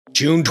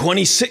June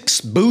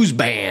 26th, booze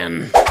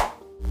ban.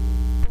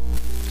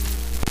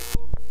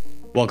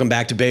 Welcome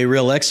back to Bay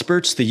Real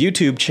Experts, the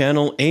YouTube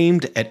channel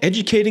aimed at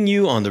educating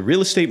you on the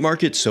real estate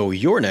market so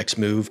your next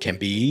move can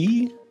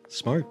be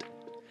smart.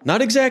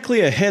 Not exactly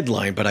a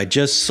headline, but I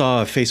just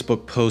saw a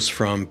Facebook post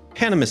from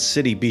Panama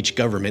City Beach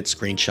government,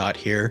 screenshot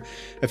here.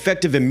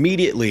 Effective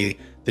immediately,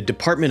 the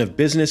Department of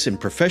Business and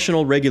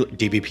Professional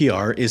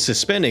DBPR is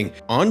suspending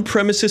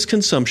on-premises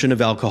consumption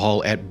of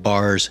alcohol at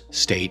bars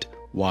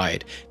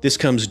statewide. This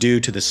comes due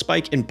to the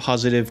spike in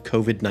positive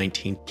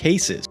COVID-19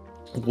 cases.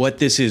 What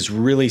this is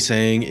really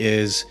saying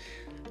is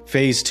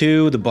phase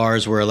 2, the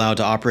bars were allowed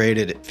to operate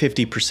at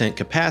 50%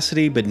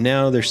 capacity, but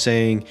now they're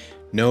saying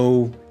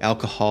no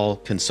alcohol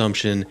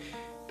consumption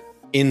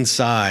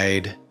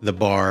inside the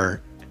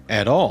bar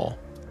at all.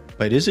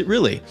 But is it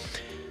really?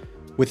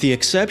 With the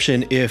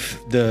exception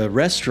if the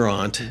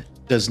restaurant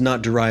does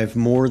not derive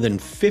more than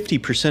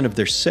 50% of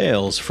their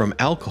sales from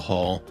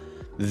alcohol,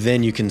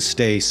 then you can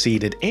stay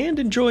seated and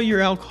enjoy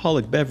your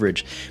alcoholic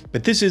beverage.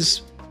 But this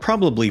is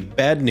probably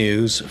bad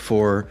news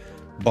for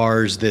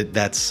bars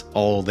that's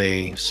all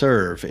they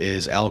serve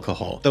is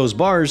alcohol. Those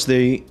bars,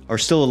 they are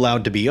still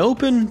allowed to be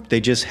open,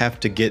 they just have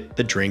to get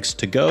the drinks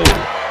to go,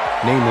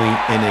 namely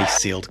in a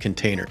sealed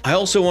container. I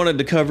also wanted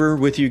to cover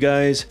with you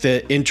guys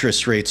the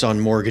interest rates on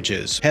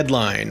mortgages.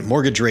 Headline,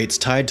 mortgage rates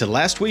tied to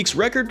last week's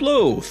record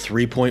low,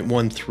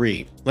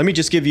 3.13. Let me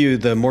just give you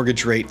the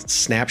mortgage rate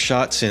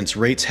snapshot since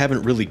rates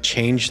haven't really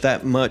changed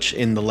that much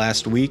in the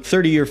last week.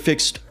 30-year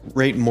fixed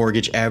rate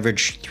mortgage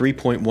averaged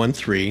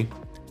 3.13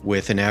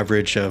 with an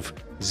average of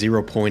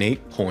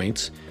 0.8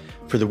 points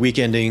for the week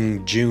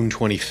ending June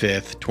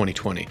 25th,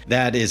 2020.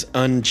 That is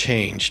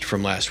unchanged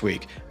from last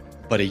week.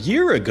 But a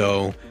year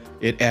ago,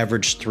 it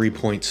averaged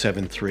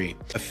 3.73.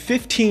 A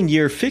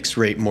 15-year fixed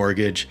rate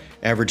mortgage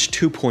averaged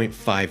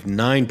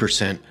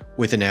 2.59%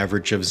 with an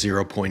average of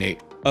 0.8.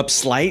 Up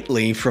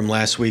slightly from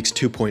last week's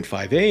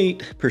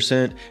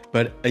 2.58%,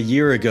 but a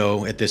year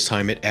ago at this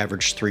time it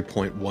averaged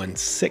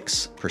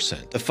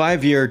 3.16%. The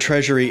 5-year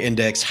Treasury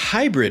Index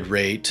hybrid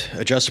rate,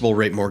 adjustable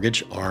rate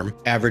mortgage, ARM,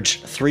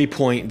 averaged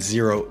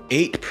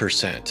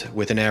 3.08%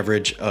 with an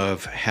average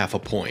of half a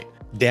point.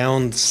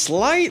 Down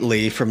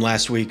slightly from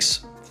last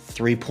week's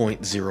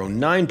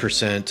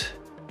 3.09%,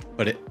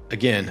 but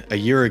again, a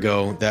year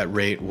ago, that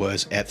rate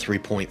was at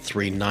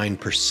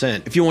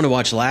 3.39%. If you want to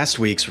watch last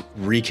week's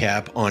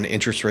recap on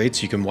interest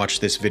rates, you can watch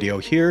this video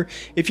here.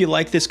 If you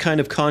like this kind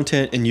of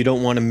content and you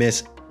don't want to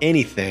miss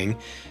anything,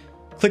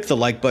 click the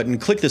like button,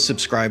 click the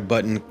subscribe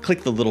button,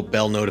 click the little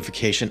bell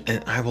notification,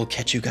 and I will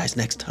catch you guys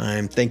next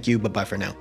time. Thank you. Bye-bye for now.